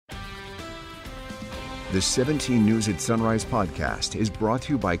The 17 News at Sunrise podcast is brought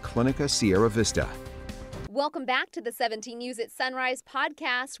to you by Clinica Sierra Vista. Welcome back to the 17 News at Sunrise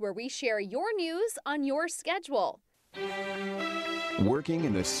podcast, where we share your news on your schedule. Working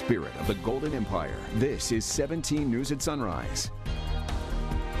in the spirit of the Golden Empire, this is 17 News at Sunrise.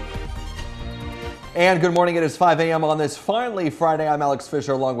 And good morning. It is 5 a.m. on this finally Friday. I'm Alex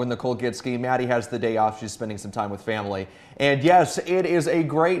Fisher along with Nicole Gitsky. Maddie has the day off. She's spending some time with family. And yes, it is a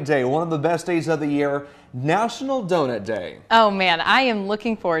great day. One of the best days of the year, National Doughnut Day. Oh man, I am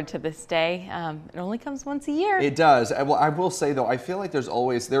looking forward to this day. It only comes once a year. It does. Well, I will say though, I feel like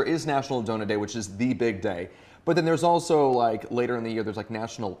there is National Doughnut Day, which is the big day. But then there's also like later in the year, there's like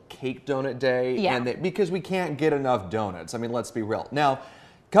National Cake Donut Day. Yeah. And because we can't get enough donuts. I mean, let's be real. Now,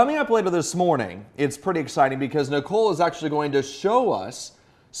 coming up later this morning, it's pretty exciting because Nicole is actually going to show us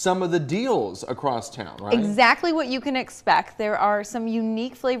some of the deals across town, right? Exactly what you can expect. There are some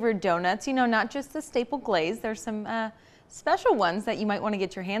unique flavored donuts, not just the staple glaze. There's some special ones that you might want to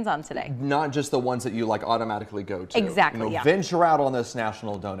get your hands on today. Not just the ones that you like automatically go to. Exactly, yeah. Venture out on this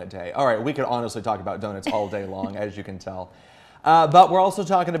National Donut Day. All right, we could honestly talk about donuts all day long, as you can tell. But we're also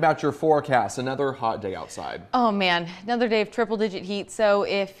talking about your forecast. Another hot day outside. Oh man, another day of triple-digit heat. So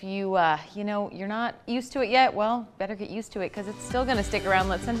if you, you're not used to it yet, well, better get used to it because it's still going to stick around.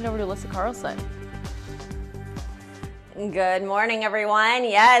 Let's send it over to Alyssa Carlson. Good morning, everyone.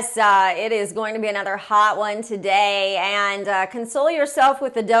 Yes, it is going to be another hot one today, and console yourself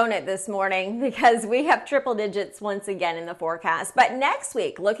with a donut this morning because we have triple digits once again in the forecast. But next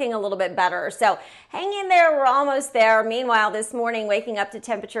week, looking a little bit better. So hang in there. We're almost there. Meanwhile, this morning, waking up to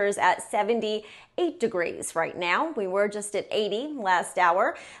temperatures at 78 degrees right now. We were just at 80 last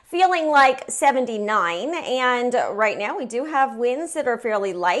hour, feeling like 79. And right now we do have winds that are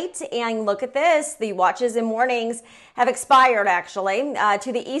fairly light. And look at this, the watches and warnings have expired actually.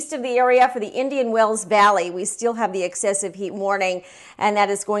 To the east of the area for the Indian Wells Valley, we still have the excessive heat warning, and that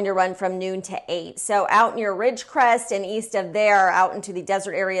is going to run from noon to 8. So out near Ridgecrest and east of there, out into the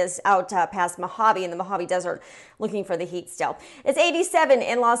desert areas, out past Mojave in the Mojave Desert, looking for the heat still. It's 87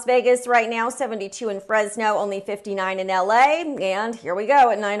 in Las Vegas right now, 72 in Fresno, only 59 in LA. And here we go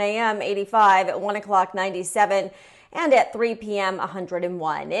at 9 a.m., 85, at 1 o'clock, 97. And at 3 p.m.,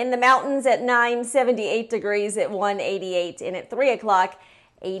 101. In the mountains at 9, 78 degrees, at 188, and at 3 o'clock,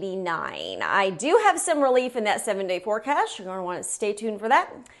 89. I do have some relief in that 7-day forecast. You're going to want to stay tuned for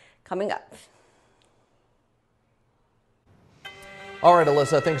that coming up. All right,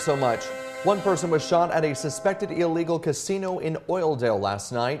 Alyssa, thanks so much. One person was shot at a suspected illegal casino in Oildale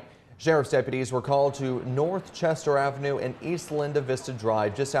last night. Sheriff's deputies were called to North Chester Avenue and East Linda Vista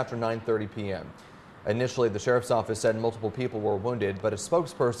Drive just after 9:30 p.m. Initially, the sheriff's office said multiple people were wounded, but a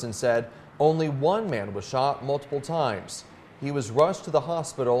spokesperson said only one man was shot multiple times. He was rushed to the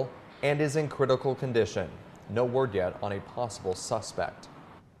hospital and is in critical condition. No word yet on a possible suspect.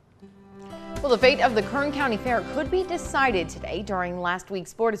 Well, the fate of the Kern County Fair could be decided today. During last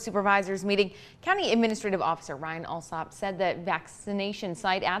week's Board of Supervisors meeting, County Administrative Officer Ryan Alsop said that vaccination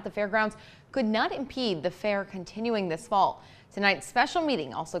site at the fairgrounds could not impede the fair continuing this fall. Tonight's special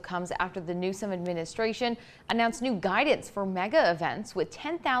meeting also comes after the Newsom administration announced new guidance for mega events with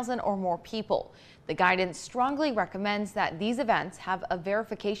 10,000 or more people. The guidance strongly recommends that these events have a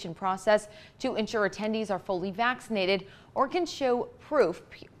verification process to ensure attendees are fully vaccinated or can show proof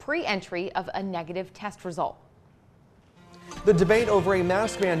pre-entry of a negative test result. The debate over a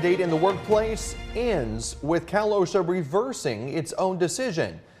mask mandate in the workplace ends with CAL OSHA reversing its own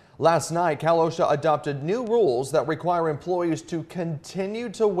decision. Last night, CAL OSHA adopted new rules that require employees to continue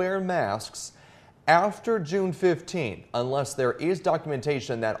to wear masks after June 15, unless there is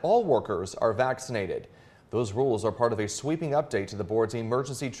documentation that all workers are vaccinated. Those rules are part of a sweeping update to the board's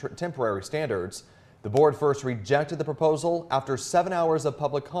emergency temporary standards. The board first rejected the proposal after 7 hours of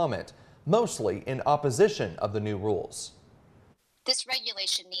public comment, mostly in opposition of the new rules. This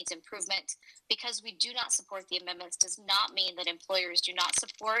regulation needs improvement. Because we do not support the amendments does not mean that employers do not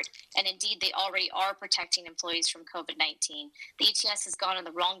support, and indeed they already are protecting employees from COVID-19. The ETS has gone in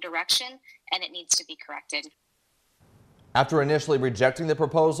the wrong direction and it needs to be corrected. After initially rejecting the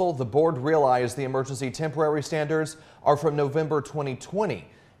proposal, the board realized the emergency temporary standards are from November 2020.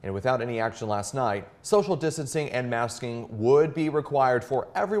 And without any action last night, social distancing and masking would be required for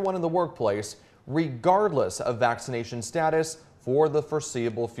everyone in the workplace, regardless of vaccination status, for the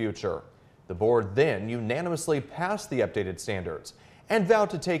foreseeable future. The board then unanimously passed the updated standards and vowed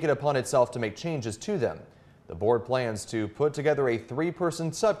to take it upon itself to make changes to them. The board plans to put together a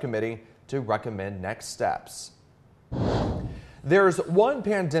 3-person subcommittee to recommend next steps. There's one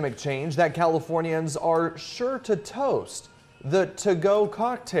pandemic change that Californians are sure to toast: the to-go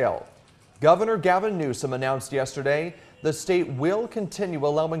cocktail. Governor Gavin Newsom announced yesterday the state will continue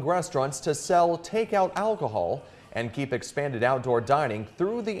allowing restaurants to sell takeout alcohol and keep expanded outdoor dining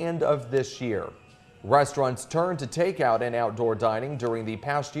through the end of this year. Restaurants turned to takeout and outdoor dining during the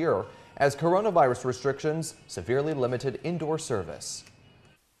past year as coronavirus restrictions severely limited indoor service.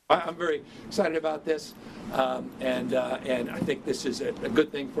 I'm very excited about this, and I think this is a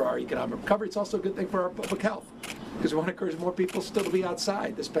good thing for our economic recovery. It's also a good thing for our public health, because we want to encourage more people still to be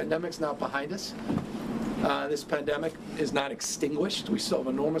outside. This pandemic's not behind us. This pandemic is not extinguished. We still have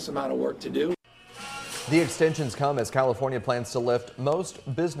an enormous amount of work to do. The extensions come as California plans to lift most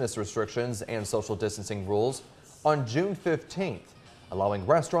business restrictions and social distancing rules on June 15th, allowing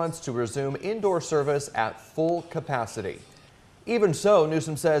restaurants to resume indoor service at full capacity. Even so,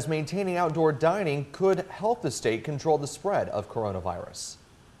 Newsom says maintaining outdoor dining could help the state control the spread of coronavirus.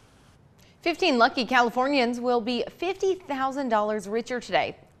 15 lucky Californians will be $50,000 richer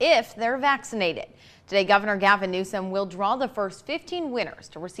today if they're vaccinated. Today, Governor Gavin Newsom will draw the first 15 winners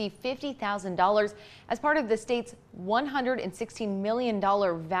to receive $50,000 as part of the state's $116 million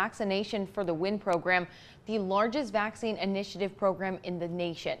Vaccination for the Win program, the largest vaccine initiative program in the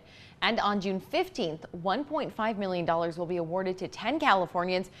nation. And on June 15th, $1.5 million will be awarded to 10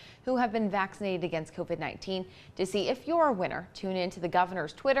 Californians who have been vaccinated against COVID-19. To see if you're a winner, tune in to the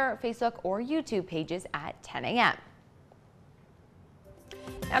governor's Twitter, Facebook, or YouTube pages at 10 a.m.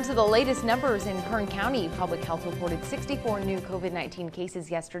 Now to the latest numbers in Kern County. Public Health reported 64 new COVID-19 cases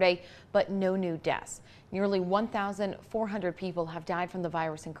yesterday, but no new deaths. Nearly 1,400 people have died from the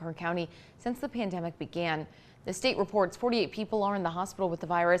virus in Kern County since the pandemic began. The state reports 48 people are in the hospital with the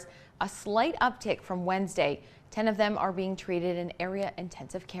virus, a slight uptick from Wednesday. 10 of them are being treated in area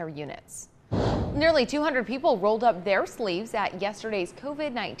intensive care units. Nearly 200 people rolled up their sleeves at yesterday's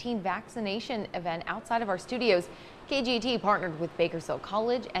COVID-19 vaccination event outside of our studios. KGT partnered with Bakersfield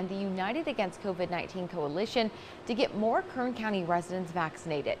College and the United Against COVID-19 Coalition to get more Kern County residents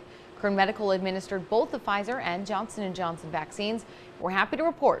vaccinated. Kern Medical administered both the Pfizer and Johnson & Johnson vaccines. We're happy to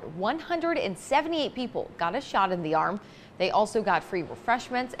report 178 people got a shot in the arm. They also got free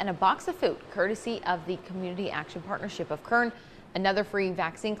refreshments and a box of food, courtesy of the Community Action Partnership of Kern. Another free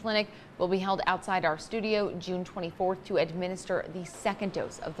vaccine clinic will be held outside our studio June 24th to administer the second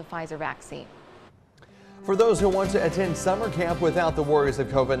dose of the Pfizer vaccine. For those who want to attend summer camp without the worries of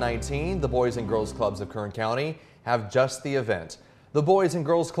COVID-19, the Boys and Girls Clubs of Kern County have just the event. The Boys and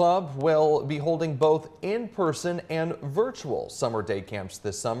Girls Club will be holding both in-person and virtual summer day camps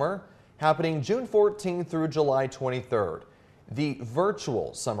this summer, happening June 14th through July 23rd. The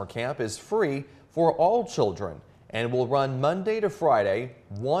virtual summer camp is free for all children and will run Monday to Friday,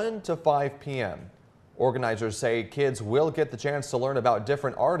 1 to 5 p.m. Organizers say kids will get the chance to learn about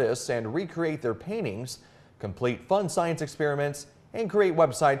different artists and recreate their paintings, complete fun science experiments, and create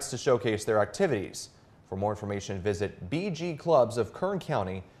websites to showcase their activities. For more information, visit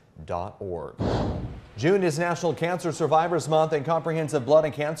bgclubsofkerncounty.org. June is National Cancer Survivors Month, and Comprehensive Blood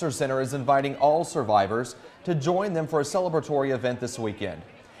and Cancer Center is inviting all survivors to join them for a celebratory event this weekend.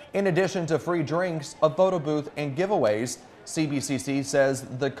 In addition to free drinks, a photo booth, and giveaways, CBCC says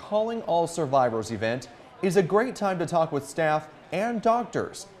the Calling All Survivors event is a great time to talk with staff and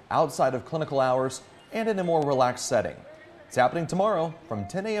doctors outside of clinical hours and in a more relaxed setting. It's happening tomorrow from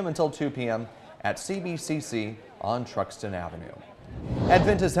 10 a.m. until 2 p.m. at CBCC on Truxton Avenue.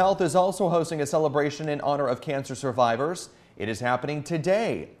 Adventist Health is also hosting a celebration in honor of cancer survivors. It is happening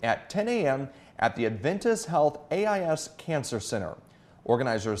today at 10 a.m. at the Adventist Health AIS Cancer Center.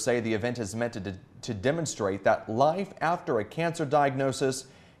 Organizers say the event is meant to demonstrate that life after a cancer diagnosis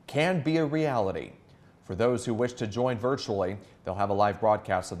can be a reality. For those who wish to join virtually, they'll have a live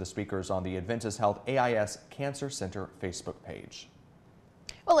broadcast of the speakers on the Adventist Health AIS Cancer Center Facebook page.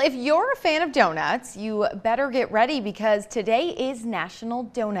 Well, if you're a fan of donuts, you better get ready because today is National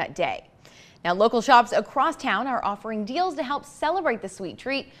Donut Day. Now, local shops across town are offering deals to help celebrate the sweet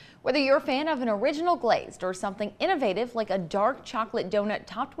treat. Whether you're a fan of an original glazed or something innovative like a dark chocolate donut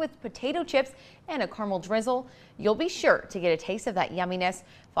topped with potato chips and a caramel drizzle, you'll be sure to get a taste of that yumminess.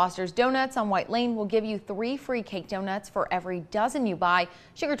 Foster's Donuts on White Lane will give you 3 free cake donuts for every dozen you buy.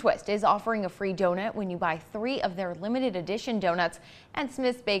 Sugar Twist is offering a free donut when you buy 3 of their limited edition donuts. And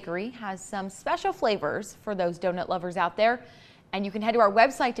Smith's Bakery has some special flavors for those donut lovers out there. And you can head to our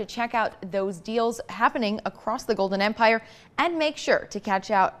website to check out those deals happening across the Golden Empire, and make sure to catch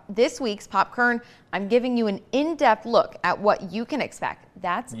out this week's Pop Kern. I'm giving you an in-depth look at what you can think.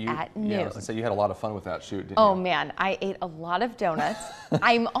 That's at noon. Yeah, so you had a lot of fun with that shoot, didn't you? Oh man, I ate a lot of donuts.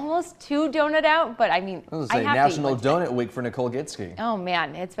 I'm almost too donut out, but I mean, I have National Donut Week for Nicole Gitsky. Oh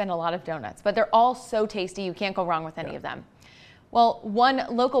man, it's been a lot of donuts, but they're all so tasty. You can't go wrong with any of them. Well, one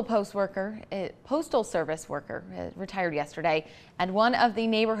local postal service worker retired yesterday, and one of the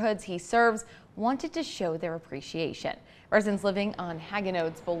neighborhoods he serves wanted to show their appreciation. Residents living on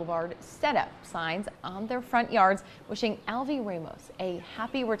Hagenodes Boulevard set up signs on their front yards wishing Alvy Ramos a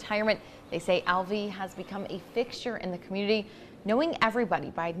happy retirement. They say Alvy has become a fixture in the community, knowing everybody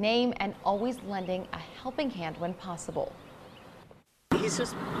by name and always lending a helping hand when possible. He's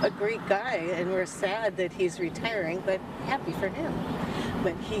just a great guy, and we're sad that he's retiring, but happy for him.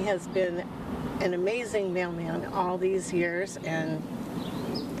 But he has been an amazing mailman all these years and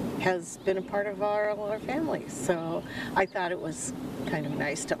has been a part of all our family. So I thought it was kind of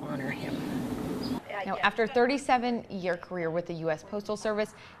nice to honor him. Now, after a 37-year career with the U.S. Postal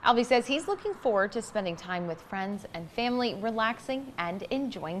Service, Alvy says he's looking forward to spending time with friends and family, relaxing and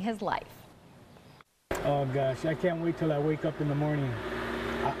enjoying his life. Oh gosh, I can't wait till I wake up in the morning.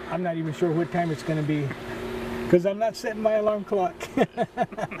 I'm not even sure what time it's going to be because I'm not setting my alarm clock.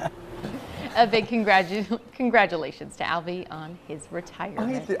 A big congratulations to Alvy on his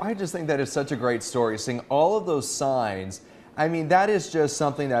retirement. I just think that is such a great story, seeing all of those signs. I mean, that is just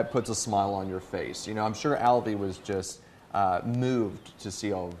something that puts a smile on your face. You know, I'm sure Alvy was just moved to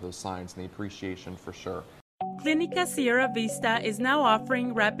see all of those signs and the appreciation for sure. Clinica Sierra Vista is now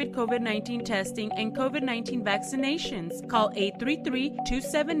offering rapid COVID-19 testing and COVID-19 vaccinations. Call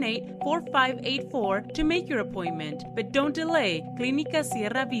 833-278-4584 to make your appointment. But don't delay. Clinica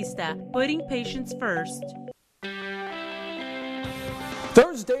Sierra Vista, putting patients first.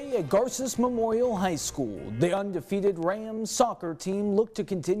 Thursday at Garces Memorial High School, the undefeated Rams soccer team looked to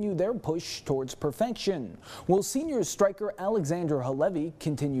continue their push towards perfection, while senior striker Alexander Halevi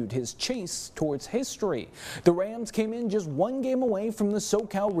continued his chase towards history. The Rams came in just one game away from the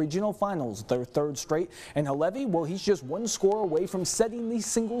SoCal Regional Finals, their third straight, and Halevi, well, he's just one score away from setting the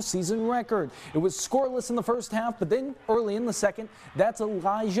single-season record. It was scoreless in the first half, but then early in the second, that's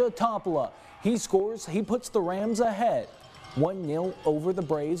Elijah Topola. He scores, he puts the Rams ahead. 1-0 over the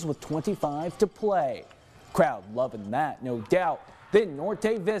Braves with 25 to play. Crowd loving that, no doubt. Then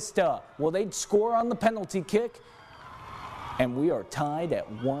Norte Vista, well, they'd score on the penalty kick, and we are tied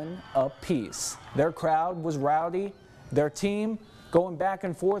at 1 apiece. Their crowd was rowdy. Their team going back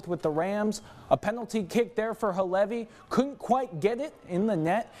and forth with the Rams. A penalty kick there for Halevi. Couldn't quite get it in the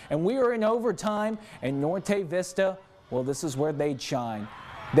net, and we are in overtime. And Norte Vista, well, this is where they'd shine.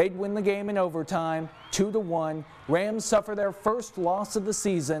 They'd win the game in overtime, 2-1. Rams suffer their first loss of the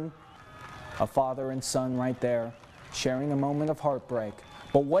season. A father and son right there, sharing a moment of heartbreak.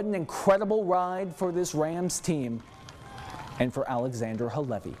 But what an incredible ride for this Rams team and for Alexander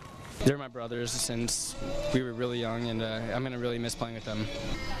Halevi. They're my brothers since we were really young, and I'm going to really miss playing with them.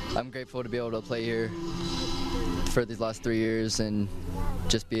 I'm grateful to be able to play here for these last 3 years and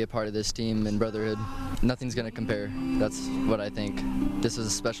just be a part of this team and brotherhood. Nothing's going to compare. That's what I think. This is a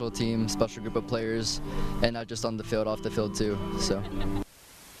special team, special group of players, and not just on the field, off the field too. So.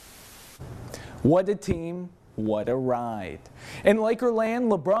 What a team. What a ride. In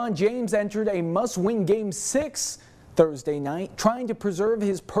Lakerland, LeBron James entered a must-win Game 6 Thursday night, trying to preserve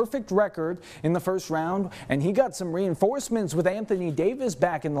his perfect record in the first round, and he got some reinforcements with Anthony Davis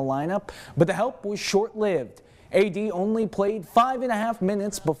back in the lineup, but the help was short-lived. AD only played 5.5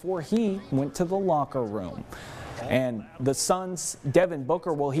 minutes before he went to the locker room. And the Suns' Devin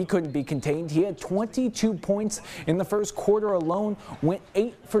Booker, well, he couldn't be contained. He had 22 points in the first quarter alone, went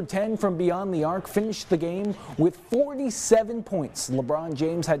 8 for 10 from beyond the arc, finished the game with 47 points. LeBron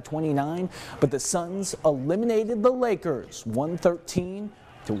James had 29, but the Suns eliminated the Lakers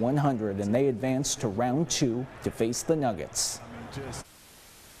 113-100, and they advanced to round 2 to face the Nuggets.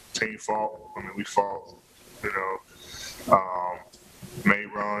 Team fault. I mean, we fought. You know, made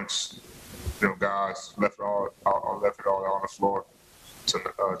runs. You know, guys left it all on the floor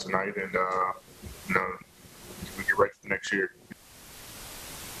tonight, and you know, we get ready for next year.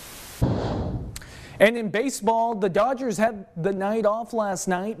 And in baseball, the Dodgers had the night off last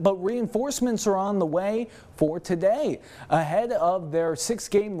night, but reinforcements are on the way for today. Ahead of their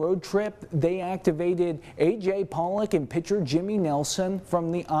 6-game road trip, they activated A.J. Pollock and pitcher Jimmy Nelson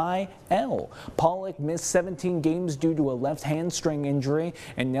from the IL. Pollock missed 17 games due to a left hamstring injury,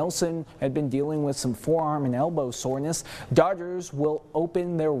 and Nelson had been dealing with some forearm and elbow soreness. Dodgers will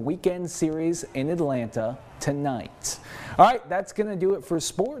open their weekend series in Atlanta tonight. All right, that's going to do it for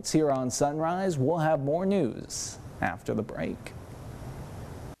sports here on Sunrise. We'll have more news after the break.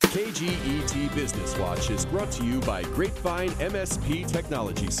 KGET Business Watch is brought to you by Grapevine MSP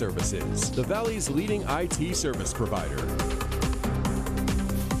Technology Services, the Valley's leading IT service provider.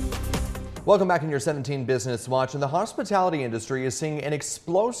 Welcome back in your 17 Business Watch. And the hospitality industry is seeing an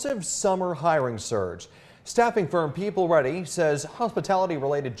explosive summer hiring surge. Staffing firm People Ready says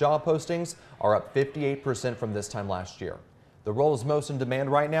hospitality-related job postings are up 58% from this time last year. The roles most in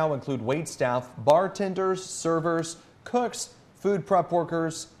demand right now include wait staff, bartenders, servers, cooks, food prep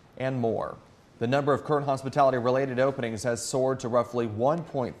workers, and more. The number of current hospitality-related openings has soared to roughly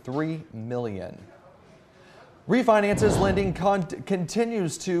 1.3 million. Refinances lending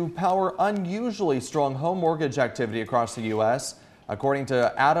continues to power unusually strong home mortgage activity across the U.S. According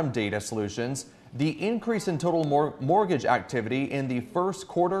to Atom Data Solutions, the increase in total mortgage activity in the first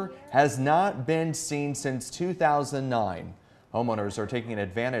quarter has not been seen since 2009. Homeowners are taking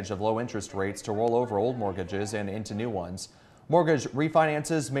advantage of low interest rates to roll over old mortgages and into new ones. Mortgage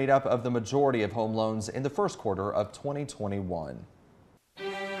refinances made up of the majority of home loans in the first quarter of 2021.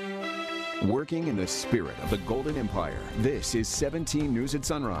 Working in the spirit of the Golden Empire, this is 17 News at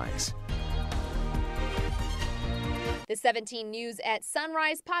Sunrise. The 17 News at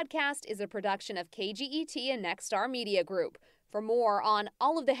Sunrise podcast is a production of KGET and Nexstar Media Group. For more on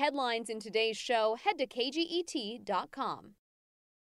all of the headlines in today's show, head to kget.com.